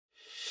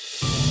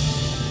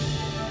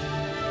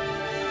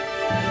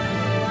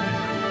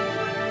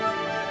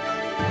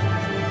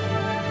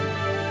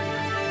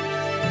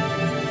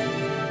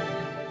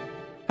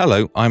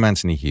Hello, I'm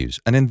Anthony Hughes,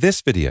 and in this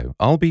video,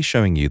 I'll be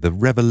showing you the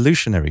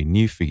revolutionary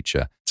new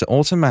feature to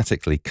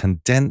automatically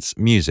condense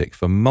music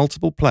for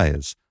multiple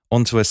players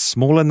onto a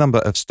smaller number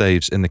of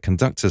staves in the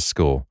Conductors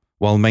score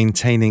while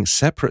maintaining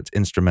separate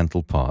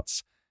instrumental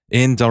parts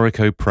in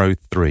Dorico Pro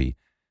 3,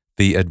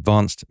 the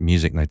advanced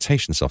music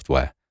notation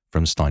software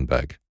from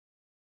Steinberg.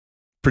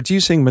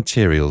 Producing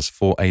materials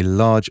for a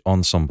large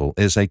ensemble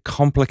is a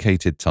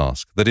complicated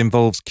task that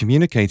involves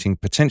communicating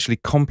potentially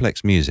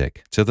complex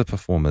music to the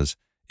performers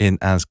in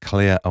as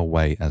clear a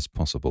way as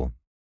possible.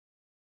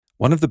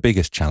 One of the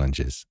biggest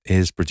challenges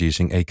is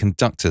producing a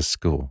Conductors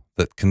score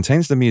that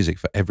contains the music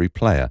for every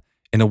player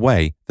in a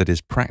way that is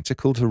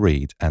practical to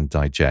read and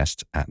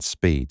digest at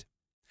speed.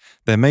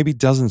 There may be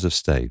dozens of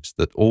staves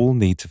that all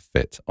need to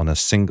fit on a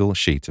single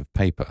sheet of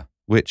paper,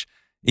 which,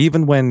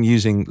 even when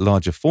using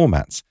larger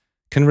formats,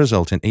 can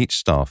result in each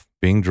staff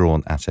being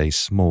drawn at a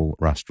small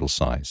rastral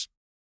size.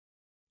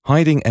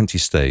 Hiding empty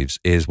staves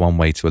is one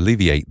way to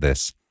alleviate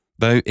this,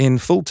 though in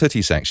full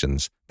tutti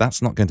sections,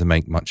 that's not going to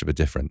make much of a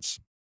difference.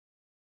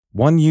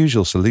 One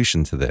usual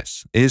solution to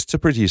this is to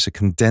produce a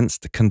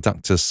condensed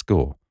Conductors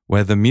score,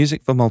 where the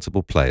music for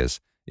multiple players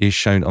is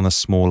shown on a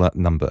smaller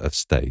number of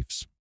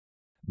staves.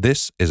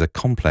 This is a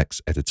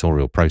complex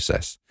editorial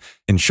process,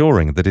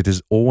 ensuring that it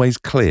is always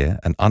clear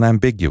and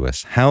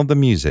unambiguous how the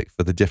music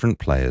for the different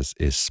players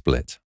is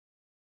split.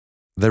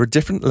 There are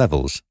different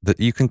levels that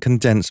you can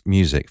condense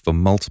music for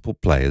multiple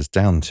players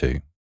down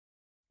to.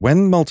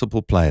 When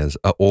multiple players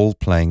are all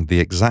playing the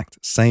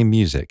exact same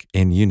music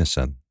in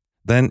unison,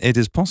 then it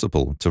is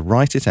possible to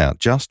write it out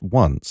just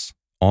once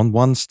on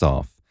one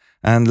staff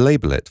and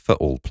label it for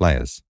all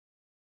players.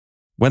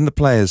 When the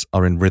players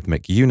are in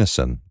rhythmic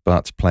unison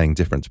but playing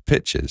different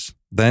pitches,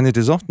 then it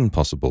is often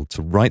possible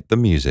to write the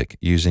music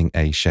using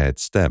a shared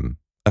stem,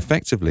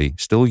 effectively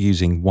still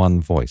using one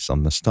voice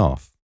on the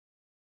staff.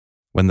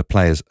 When the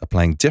players are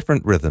playing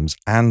different rhythms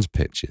and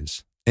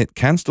pitches, it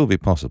can still be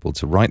possible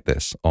to write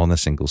this on a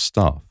single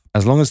staff,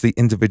 as long as the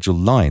individual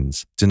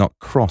lines do not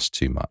cross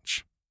too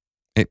much.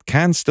 It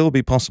can still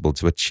be possible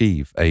to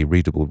achieve a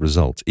readable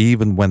result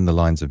even when the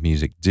lines of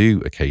music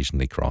do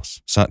occasionally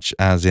cross, such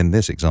as in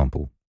this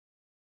example.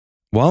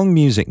 While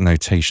music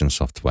notation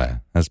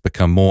software has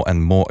become more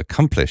and more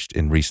accomplished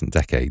in recent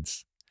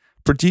decades,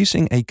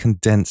 producing a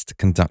condensed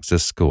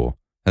Conductors score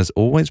has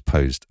always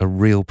posed a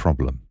real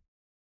problem.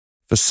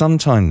 For some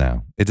time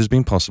now, it has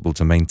been possible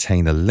to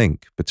maintain a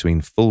link between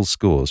full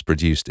scores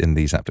produced in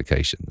these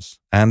applications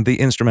and the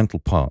instrumental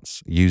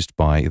parts used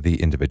by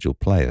the individual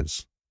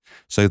players,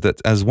 so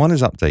that as one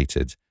is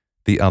updated,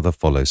 the other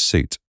follows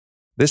suit.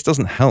 This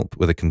doesn't help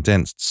with a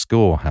condensed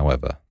score,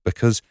 however,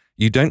 because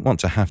you don't want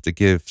to have to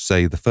give,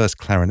 say, the first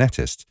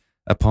clarinetist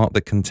a part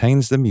that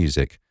contains the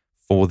music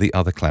for the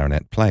other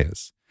clarinet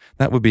players.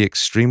 That would be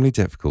extremely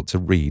difficult to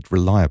read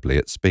reliably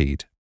at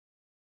speed.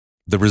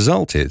 The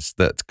result is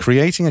that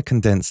creating a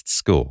condensed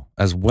score,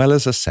 as well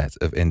as a set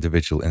of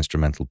individual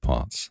instrumental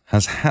parts,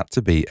 has had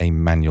to be a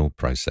manual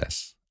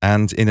process.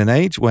 And in an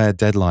age where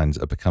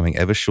deadlines are becoming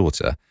ever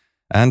shorter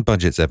and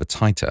budgets ever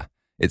tighter,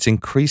 it's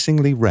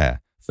increasingly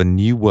rare for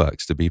new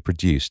works to be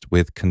produced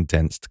with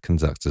condensed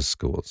Conductors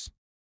scores.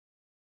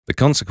 The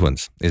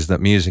consequence is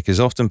that music is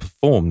often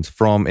performed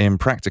from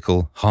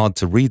impractical,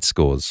 hard-to-read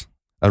scores,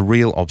 a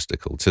real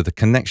obstacle to the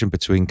connection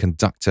between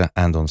conductor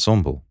and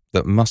ensemble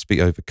that must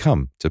be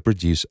overcome to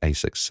produce a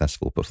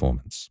successful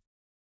performance.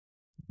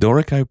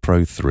 Dorico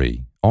Pro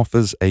 3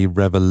 offers a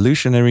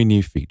revolutionary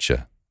new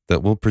feature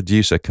that will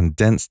produce a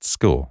condensed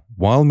score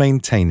while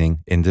maintaining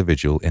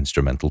individual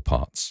instrumental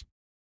parts.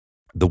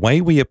 The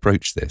way we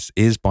approach this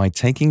is by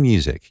taking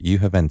music you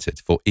have entered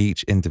for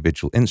each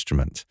individual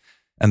instrument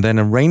and then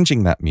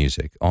arranging that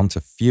music onto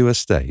fewer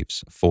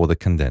staves for the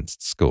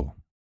condensed score.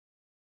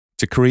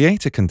 To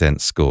create a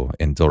condensed score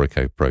in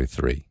Dorico Pro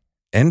 3,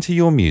 enter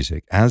your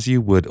music as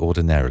you would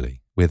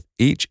ordinarily, with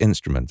each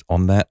instrument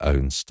on their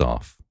own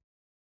staff.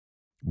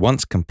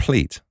 Once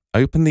complete,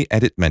 open the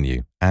Edit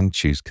menu and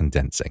choose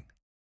Condensing.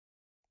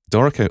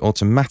 Dorico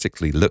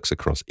automatically looks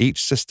across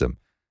each system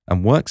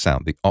and works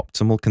out the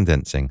optimal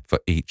condensing for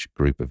each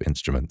group of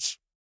instruments.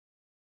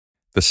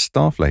 The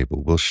staff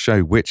label will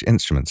show which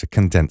instruments are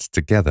condensed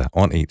together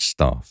on each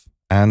staff,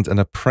 and an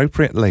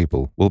appropriate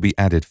label will be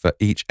added for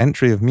each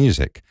entry of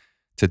music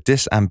to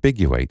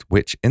disambiguate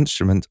which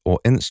instrument or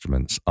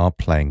instruments are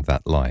playing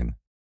that line.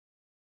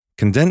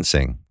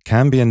 Condensing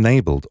can be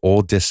enabled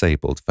or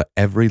disabled for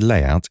every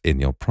layout in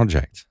your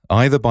project,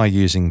 either by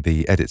using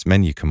the Edit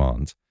menu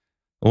command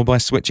or by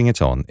switching it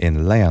on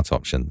in Layout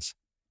Options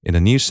in a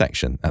new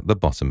section at the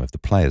bottom of the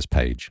Players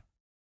page.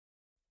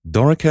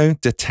 Dorico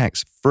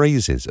detects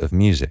phrases of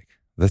music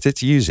that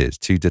it uses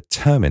to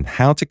determine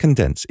how to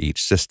condense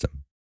each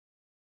system.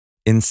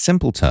 In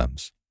simple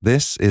terms,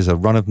 this is a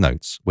run of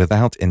notes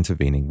without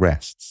intervening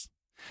rests.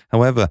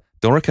 However,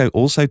 Dorico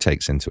also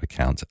takes into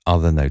account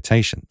other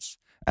notations,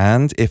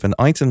 and if an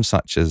item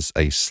such as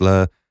a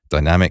slur,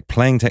 dynamic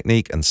playing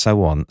technique, and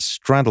so on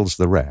straddles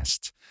the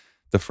rest,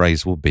 the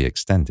phrase will be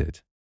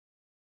extended.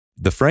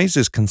 The phrase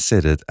is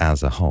considered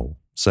as a whole,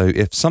 So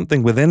if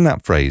something within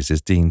that phrase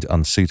is deemed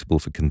unsuitable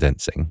for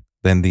condensing,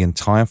 then the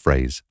entire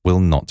phrase will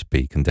not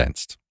be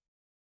condensed.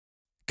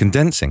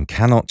 Condensing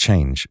cannot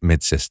change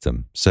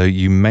mid-system, so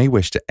you may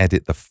wish to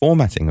edit the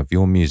formatting of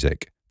your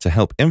music to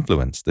help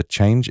influence the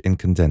change in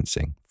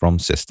condensing from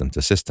system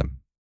to system.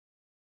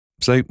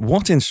 So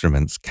what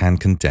instruments can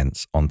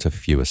condense onto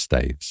fewer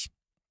staves?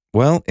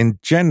 Well, in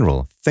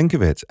general, think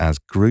of it as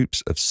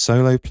groups of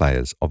solo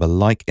players of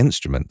alike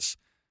instruments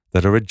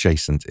that are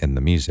adjacent in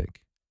the music.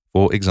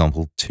 For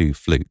example, two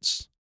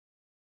flutes.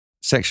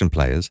 Section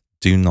players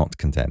do not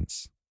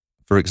condense.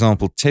 For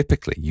example,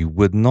 typically you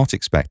would not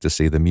expect to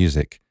see the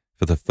music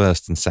for the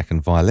first and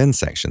second violin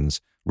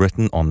sections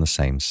written on the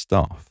same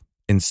staff.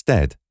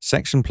 Instead,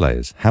 section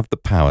players have the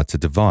power to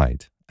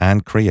divide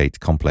and create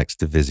complex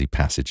divisy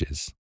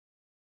passages.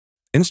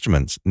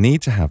 Instruments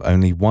need to have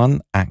only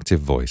one active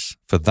voice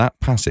for that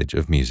passage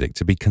of music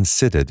to be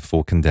considered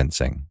for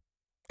condensing.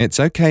 It's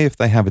okay if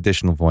they have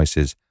additional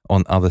voices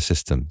on other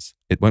systems.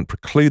 It won't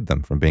preclude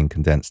them from being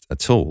condensed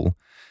at all,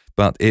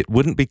 but it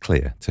wouldn't be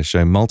clear to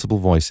show multiple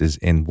voices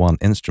in one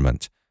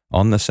instrument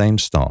on the same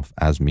staff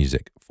as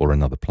music for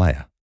another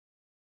player.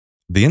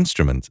 The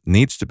instrument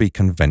needs to be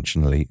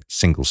conventionally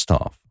single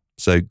staff,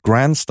 so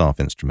grand staff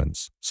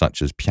instruments,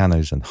 such as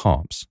pianos and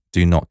harps,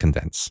 do not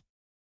condense.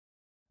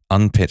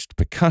 Unpitched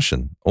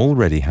percussion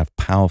already have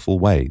powerful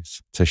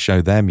ways to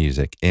show their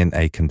music in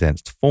a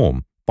condensed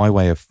form by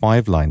way of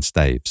 5-line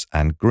staves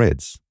and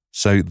grids,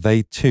 so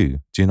they too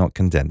do not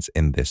condense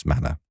in this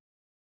manner.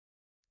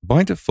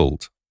 By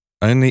default,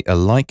 only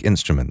alike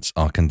instruments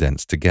are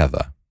condensed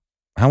together.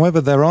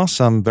 However, there are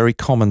some very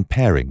common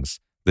pairings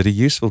that are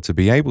useful to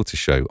be able to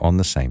show on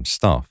the same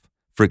staff,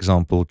 for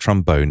example,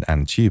 trombone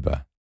and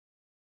tuba.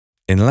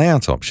 In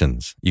layout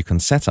options, you can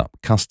set up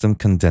custom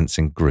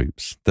condensing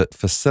groups that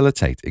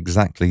facilitate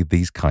exactly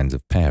these kinds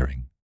of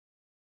pairing.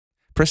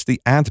 Press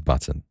the Add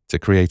button to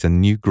create a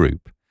new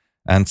group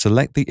and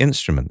select the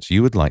instruments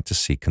you would like to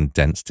see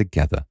condensed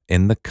together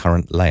in the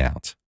current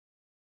layout.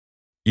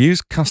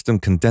 Use custom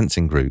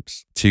condensing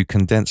groups to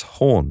condense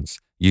horns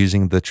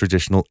using the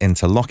traditional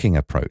interlocking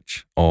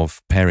approach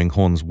of pairing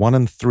horns 1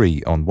 and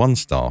 3 on one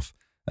staff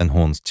and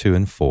horns 2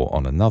 and 4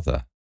 on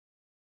another.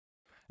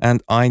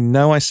 And I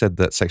know I said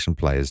that section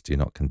players do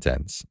not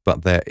condense,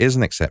 but there is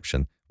an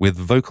exception with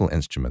vocal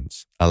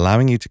instruments,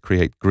 allowing you to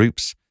create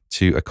groups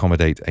to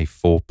accommodate a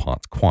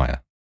 4-part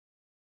choir.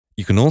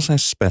 You can also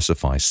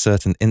specify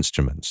certain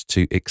instruments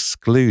to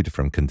exclude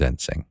from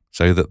condensing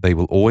so that they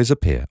will always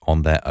appear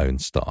on their own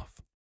staff.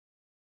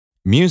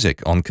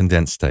 Music on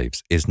condensed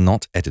staves is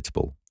not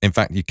editable. In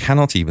fact, you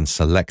cannot even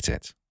select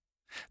it.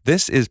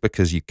 This is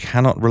because you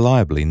cannot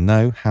reliably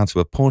know how to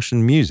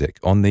apportion music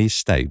on these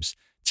staves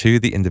to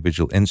the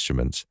individual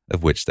instruments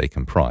of which they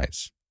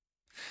comprise.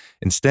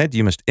 Instead,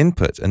 you must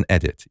input and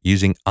edit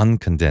using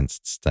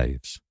uncondensed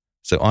staves.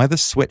 So either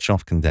switch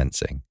off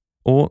condensing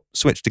or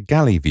switch to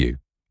galley view,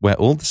 where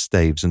all the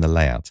staves in the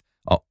layout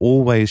are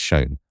always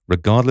shown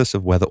regardless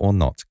of whether or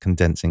not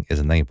condensing is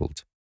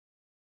enabled.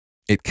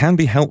 It can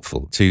be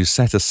helpful to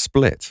set a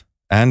split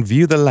and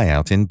view the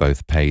layout in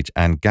both page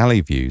and galley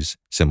views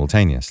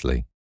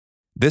simultaneously.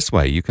 This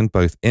way you can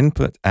both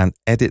input and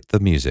edit the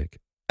music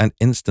and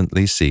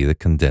instantly see the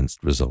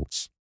condensed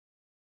results.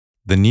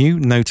 The new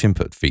Note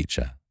Input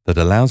feature that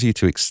allows you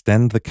to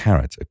extend the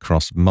caret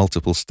across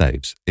multiple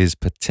staves is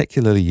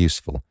particularly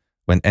useful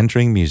when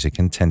entering music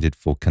intended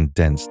for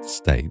condensed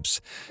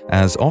staves,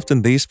 as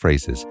often these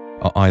phrases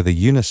are either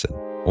unison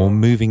or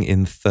moving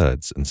in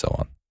thirds and so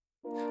on.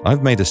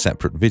 I've made a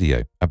separate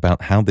video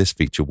about how this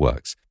feature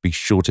works. Be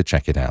sure to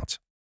check it out.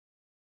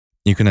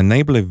 You can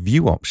enable a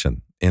view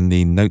option in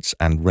the Notes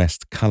and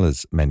Rest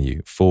Colors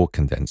menu for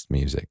condensed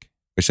music,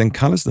 which then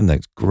colors the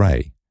notes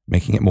grey,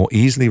 making it more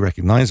easily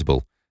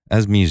recognizable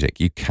as music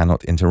you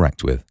cannot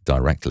interact with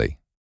directly.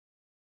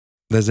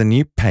 There's a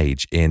new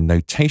page in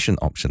Notation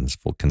options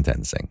for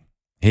condensing.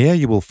 Here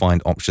you will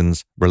find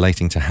options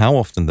relating to how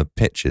often the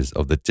pitches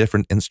of the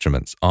different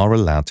instruments are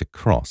allowed to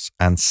cross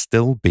and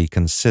still be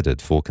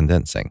considered for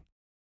condensing.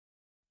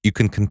 You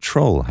can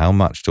control how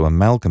much to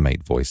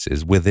amalgamate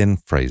voices within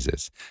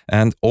phrases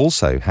and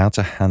also how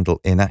to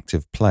handle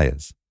inactive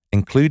players,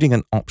 including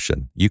an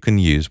option you can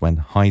use when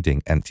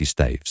hiding empty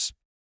staves.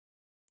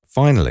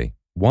 Finally,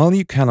 while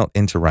you cannot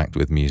interact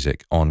with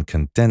music on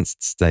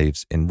condensed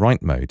staves in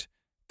write mode,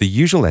 the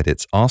usual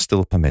edits are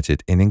still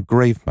permitted in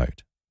engrave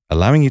mode,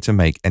 allowing you to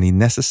make any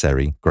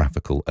necessary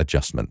graphical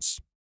adjustments.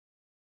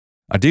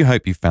 I do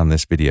hope you found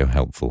this video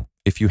helpful.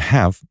 If you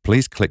have,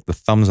 please click the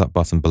thumbs up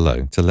button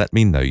below to let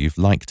me know you've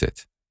liked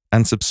it,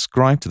 and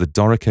subscribe to the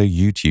Dorico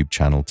YouTube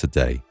channel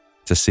today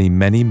to see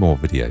many more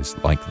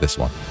videos like this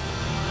one.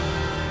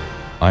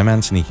 I'm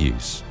Anthony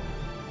Hughes.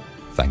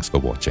 Thanks for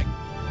watching.